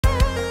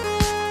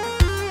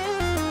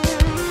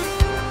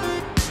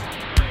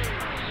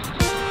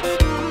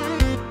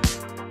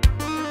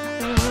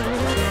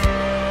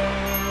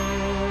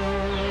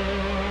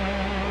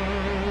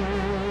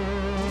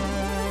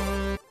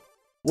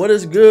What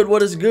is good?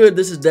 What is good?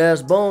 This is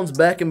Dash Bones,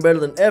 back and better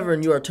than ever,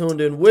 and you are tuned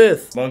in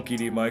with Monkey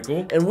D.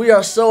 Michael. And we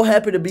are so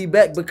happy to be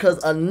back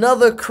because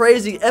another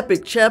crazy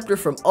epic chapter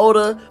from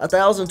Oda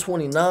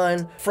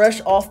 1029, fresh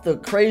off the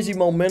crazy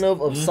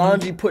momentum of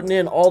Sanji putting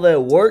in all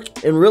that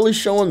work and really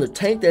showing the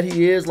tank that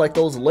he is, like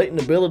those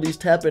latent abilities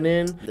tapping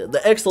in.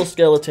 The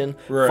exoskeleton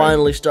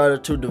finally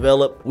started to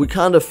develop. We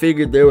kind of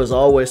figured there was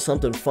always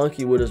something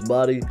funky with his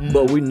body,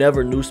 but we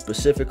never knew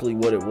specifically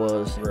what it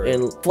was.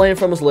 And flame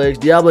from his legs,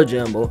 Diablo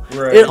Jambo.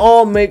 It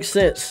all makes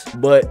sense,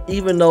 but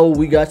even though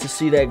we got to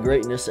see that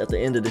greatness at the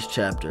end of this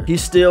chapter,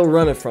 he's still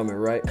running from it,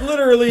 right?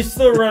 Literally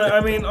still running. I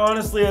mean,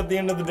 honestly, at the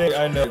end of the day,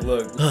 I know,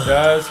 look,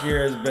 Daz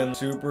here has been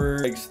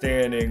super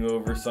standing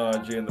over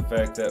Sanji and the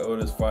fact that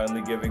Oda's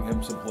finally giving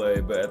him some play,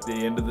 but at the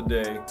end of the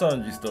day,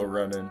 Sanji's still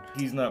running.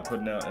 He's not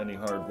putting out any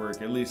hard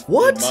work, at least in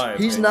my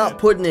opinion. He's not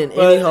putting in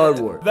any hard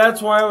work.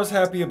 That's why I was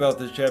happy about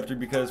this chapter,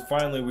 because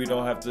finally we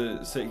don't have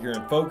to sit here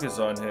and focus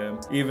on him,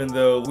 even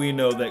though we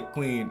know that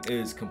Queen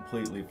is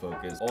completely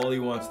focused. All he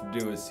wants to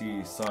do is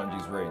see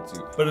Sanji's raid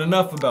suit. But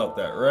enough about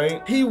that,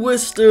 right? He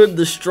withstood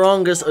the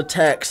strongest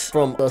attacks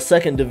from a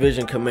 2nd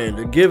Division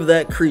commander. Give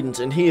that credence,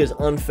 and he is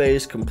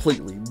unfazed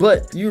completely.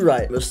 But you're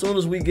right. As soon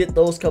as we get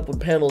those couple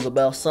panels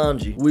about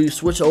Sanji, we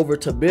switch over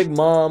to Big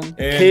Mom,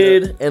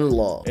 Kid, and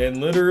Law. And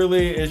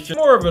literally, it's just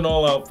more of an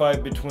all-out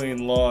fight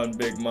between Law and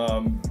Big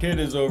Mom. Kid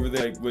is over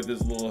there like, with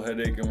his little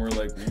headache, and we're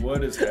like,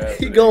 what is happening?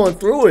 He going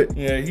through it.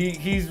 Yeah,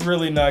 he's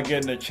really not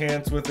getting a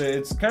chance with it.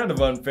 It's kind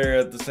of unfair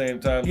at the same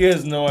time. He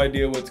has no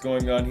idea what's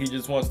going on. He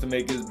just wants to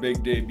make his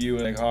big debut,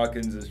 and like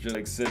Hawkins is just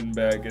like sitting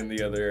back in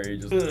the other area,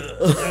 just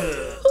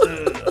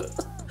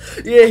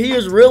Yeah, he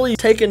is really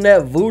taking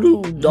that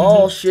voodoo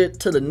doll shit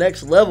to the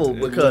next level,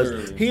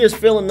 because he is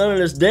feeling none of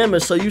this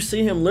damage. So you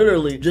see him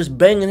literally just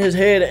banging his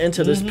head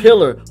into this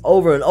pillar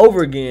over and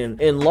over again.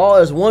 And Law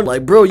is one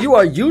like, bro, you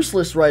are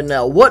useless right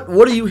now. What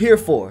are you here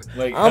for?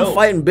 Like, I'm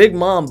fighting Big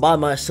Mom by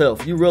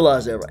myself. You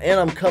realize that, right? And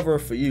I'm covering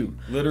for you.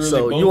 Literally,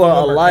 so both you are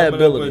a coming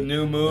liability. up with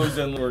new moves,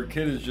 and our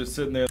Kid is just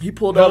sitting there. He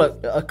pulled out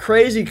a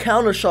crazy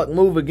counter shock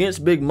move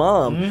against Big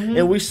Mom,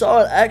 and we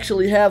saw it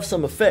actually have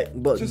some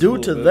effect. But due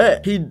to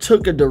that, he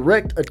took a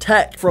direct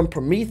attack from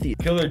Prometheus.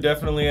 Killer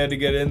definitely had to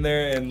get in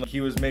there, and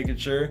he was making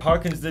sure.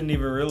 Hawkins didn't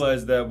even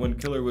realize that when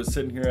Killer was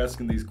sitting here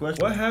asking these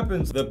questions. What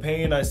happens? The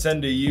pain I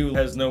send to you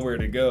has nowhere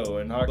to go.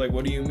 And Hawkins like,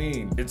 what do you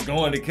mean? It's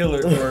going to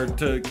Killer or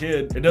to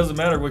Kid. It doesn't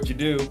matter what you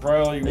do. Try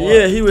all you want.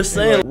 Yeah, he was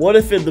saying, like, what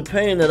if the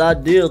pain that I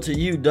deal to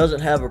you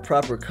doesn't have a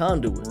proper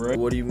conduit? Right.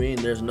 What do you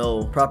mean there's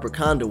no proper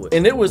conduit?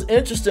 And it was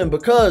interesting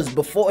because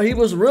before, he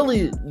was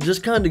really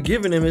just kind of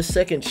giving him his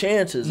second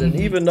chances. And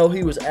even though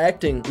he was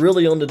acting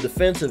really on the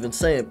defensive and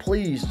saying,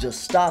 please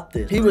just stop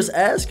this, he was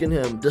asking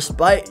him,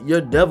 despite your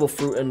devil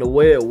fruit and the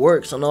way it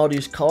works on all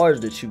these cards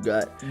that you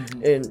got,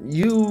 and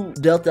you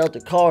dealt out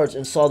the cards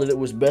and saw that it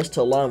was best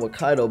to align with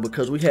Kaido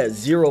because we had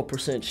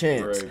 0%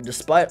 chance.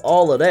 Despite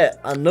all of that,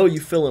 I know you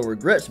feeling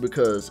regrets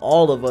because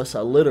all of us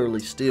are literally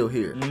still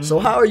here. So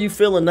how are you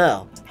feeling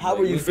now? How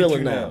are you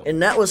feeling now?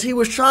 And that was, he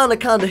was trying to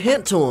kind of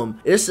hint to him,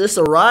 it's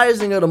a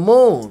rising of the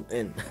moon,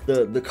 and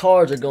the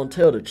cards are gonna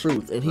tell the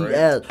truth. And he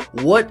asked,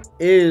 what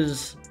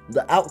is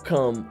the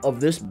outcome of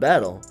this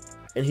battle?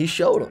 And he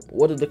showed him.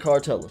 What did the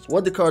card tell us?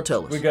 What did the card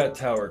tell us? We got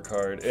Tower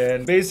card,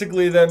 and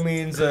basically that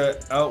means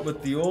out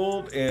with the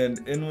old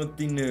and in with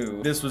the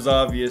new. This was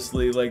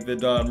obviously like the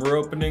dawn. We're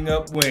opening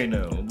up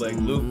Wano. Like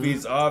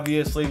Luffy's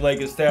obviously like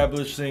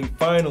establishing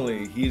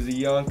finally he's a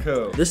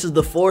Yonko. This is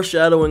the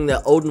foreshadowing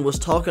that Oden was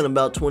talking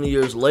about 20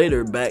 years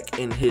later back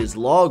in his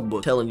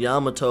logbook, telling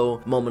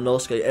Yamato,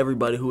 Momonosuke,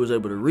 everybody who was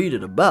able to read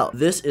it about.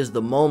 This is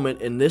the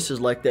moment, and this is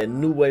like that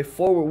new way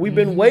forward we've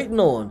been waiting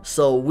on.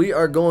 So we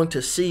are going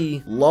to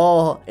see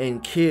Law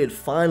and Kid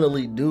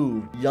finally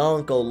do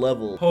Yonko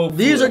level.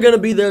 Hopefully. These are gonna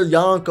be their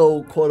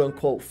Yonko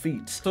quote-unquote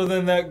feats. So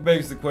then that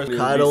begs the question: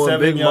 Kaido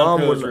and Big Mom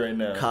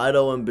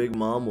Kaido and Big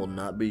Mom will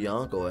not be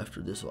Yonko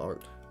after this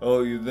arc.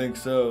 Oh, you think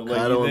so? Like,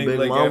 Kaido you think and Big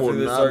like Mom after will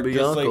this not arc, be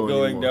just like Yonko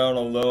going anymore. down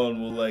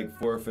alone will like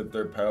forfeit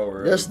their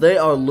power? Yes, they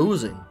are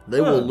losing.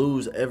 They will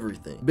lose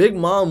everything. Big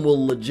Mom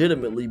will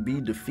legitimately be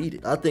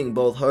defeated. I think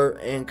both her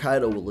and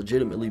Kaido will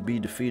legitimately be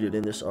defeated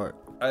in this arc.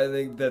 I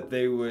think that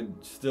they would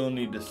still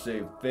need to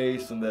save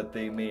face, and that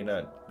they may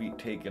not be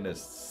taken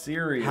as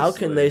seriously. How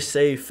can they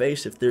save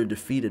face if they're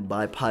defeated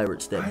by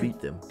pirates that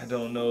beat them? I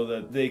don't know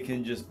that they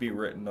can just be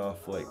written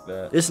off like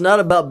that. It's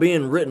not about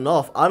being written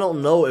off. I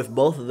don't know if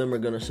both of them are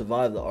going to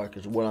survive the arc,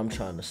 is what I'm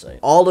trying to say.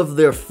 All of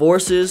their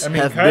forces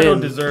Kaido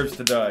deserves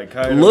to die.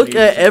 Kaido look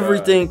at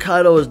everything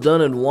Kaido has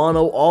done in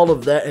Wano. All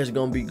of that is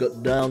going to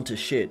be down to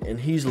shit. And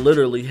he's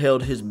literally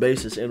held his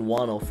basis in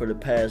Wano for the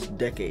past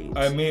decades.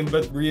 I mean,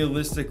 but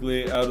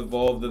realistically, out of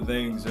all of the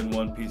things in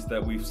One Piece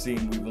that we've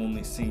seen, we've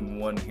only seen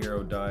one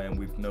hero die die, and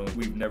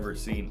we've never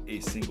seen a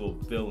single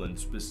villain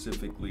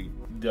specifically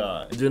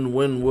die. Then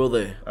when will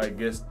they? I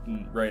guess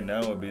right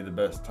now would be the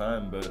best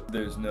time, but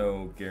there's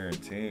no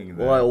guaranteeing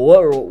that.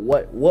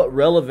 Like, what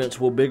relevance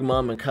will Big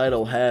Mom and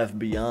Kaido have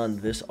beyond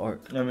this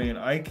arc? I mean,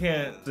 I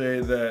can't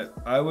say that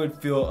I would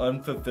feel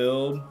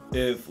unfulfilled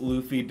if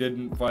Luffy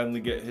didn't finally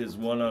get his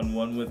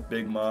one-on-one with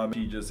Big Mom.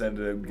 He just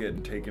ended up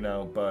getting taken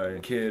out by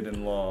Kid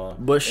and Law.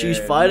 But she's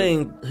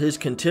fighting his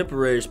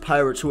contemporaries,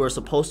 pirates who are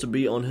supposed to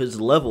be on his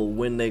level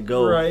when they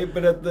go. Right,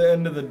 but at the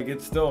end of the day,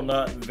 it's still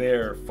not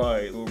their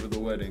fight over the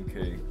wedding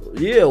cake.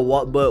 Yeah,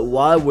 but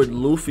why would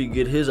Luffy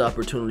get his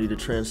opportunity to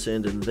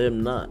transcend and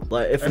them not?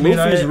 Like, if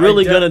Luffy's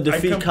really gonna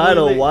defeat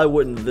Kaido, why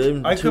wouldn't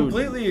them I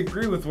completely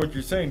agree with what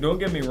you're saying. Don't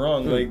get me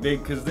wrong, like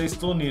because they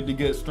still need to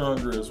get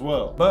stronger as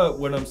well. But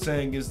what I'm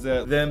saying is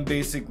that them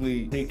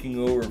basically taking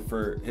over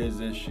for his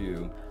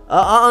issue.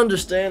 I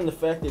understand the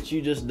fact that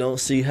you just don't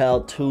see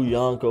how two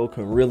Yonko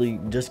can really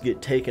just get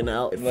taken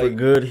out for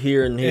good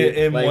here and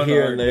here, like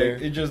here and there.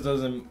 It just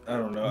doesn't. I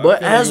don't know.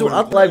 But as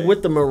like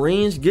with the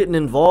Marines getting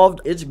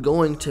involved, it's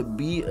going to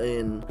be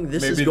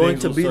this is going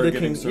to be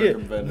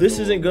the this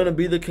isn't going to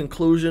be the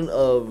conclusion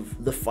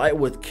of the fight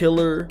with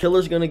Killer.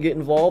 Killer's going to get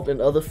involved in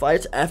other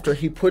fights after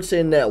he puts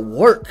in that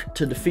work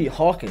to defeat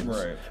Hawkins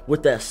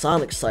with that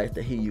sonic sight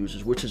that he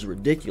uses, which is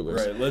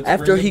ridiculous.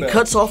 After he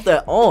cuts off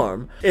that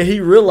arm and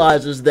he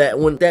realizes that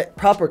when that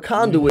proper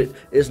conduit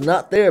is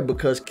not there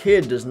because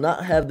Kid does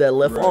not have that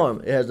left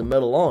arm, it has a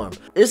metal arm.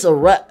 It's a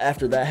wrap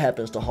after that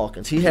happens to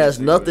Hawkins. He has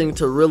nothing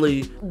to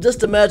really.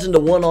 Just imagine the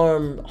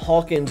one-arm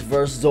Hawkins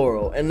versus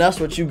Zoro, and that's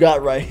what you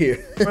got right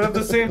here. But at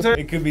the same time,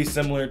 it could be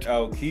similar to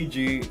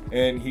Aokiji,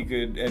 and he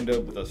could end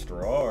up with a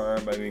straw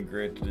arm. I mean,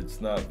 granted, it's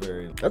not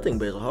very. I think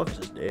Basil Hawkins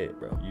is dead,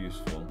 bro.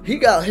 Useful. He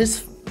got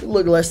his. It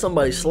looked like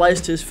somebody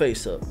sliced his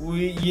face up.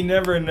 You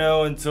never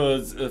know until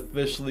it's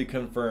officially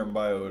confirmed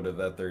by Oda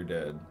that they're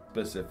dead.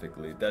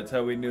 Specifically, that's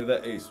how we knew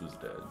that Ace was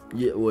dead.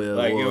 Yeah, well,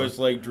 like it was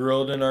like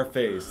drilled in our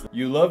face.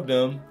 You loved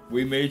him.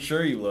 We made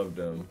sure you loved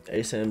him.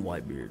 Ace and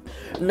Whitebeard.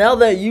 Now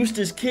that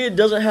Eustace Kid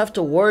doesn't have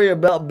to worry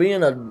about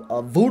being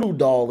a voodoo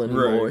doll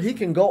anymore, he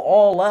can go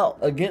all out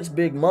against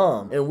Big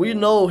Mom, and we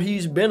know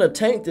he's been a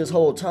tank this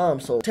whole time.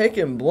 So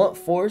taking blunt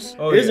force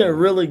isn't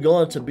really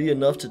going to be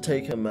enough to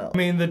take him out. I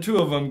mean, the two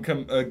of them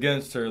come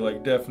against her,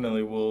 like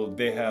definitely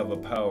they have a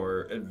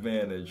power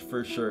advantage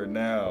for sure.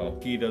 Now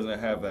he doesn't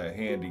have that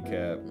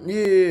handicap.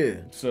 Yeah.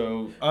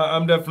 So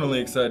I'm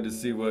definitely excited to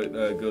see what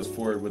goes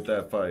forward with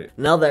that fight.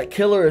 Now that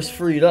Killer is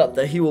freed up,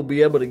 that he will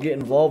be able to get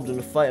involved in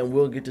the fight, and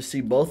we'll get to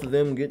see both of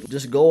them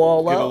just go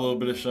all out. Get a little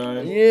bit of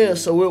shine. Yeah,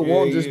 so it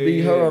won't just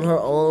be her on her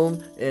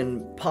own,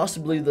 and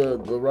possibly the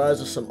rise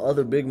of some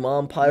other Big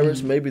Mom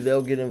pirates. Maybe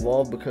they'll get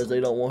involved because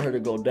they don't want her to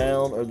go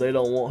down, or they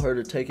don't want her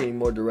to take any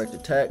more direct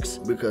attacks,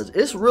 because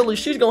it's really,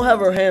 she's gonna have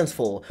her hands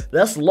full.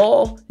 That's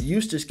Law,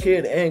 Eustace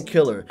Kid, and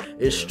Killer.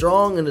 As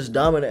strong and as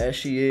dominant as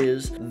she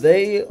is,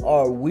 they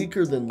are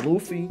weaker than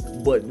Luffy,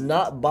 but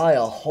not by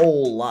a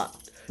whole lot.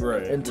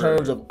 In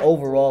terms of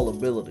overall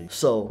ability.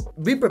 So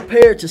be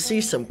prepared to see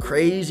some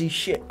crazy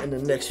shit in the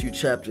next few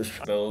chapters.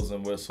 Bells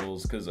and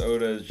whistles, because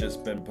Oda has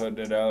just been putting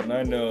it out, and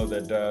I know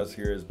that Daz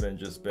here has been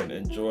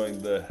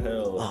enjoying the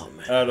hell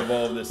out of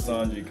all this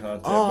Sanji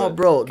content. Oh,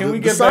 bro, can we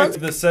get back to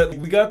the set?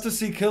 We got to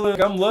see Killer.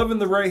 I'm loving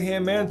the right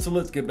hand man, so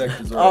let's get back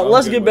to Zoro.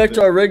 Let's get back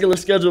to our regular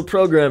scheduled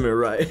programming,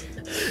 right?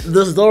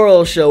 The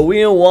Zoro show.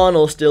 We in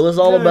Wano still. It's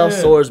all about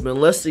swordsman.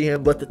 Let's see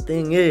him. But the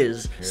thing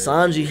is,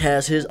 Sanji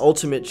has his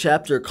ultimate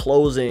chapter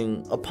closing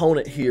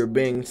opponent here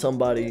being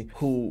somebody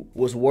who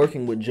was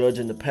working with Judge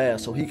in the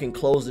past, so he can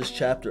close this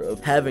chapter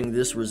of having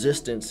this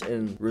resistance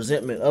and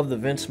resentment of the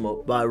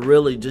Vinsmoke by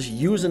really just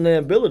using their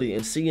ability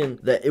and seeing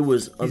that it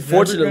was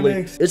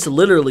unfortunately it's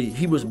literally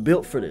he was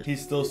built for this.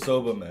 He's still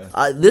sober, man.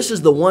 This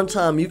is the one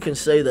time you can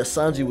say that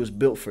Sanji was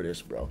built for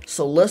this, bro.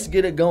 So let's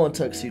get it going,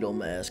 Tuxedo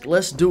Mask.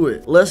 Let's do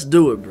it. Let's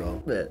do it,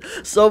 bro. Man,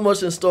 so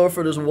much in store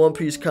for this One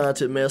Piece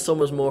content, man. So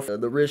much more for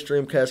the Rich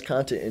Dreamcast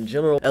content in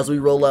general as we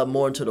roll out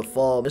more into the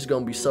fall. It's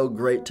gonna be so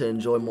great to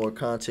enjoy more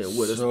content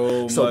with us.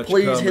 So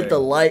please hit the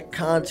like,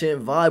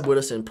 content, vibe with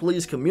us, and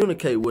please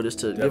communicate with us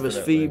to give us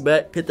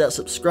feedback. Hit that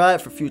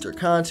subscribe for future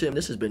content.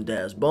 This has been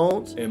Daz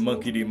Bones and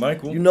Monkey D.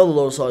 Michael. You know the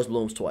Lotus always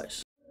blooms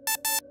twice.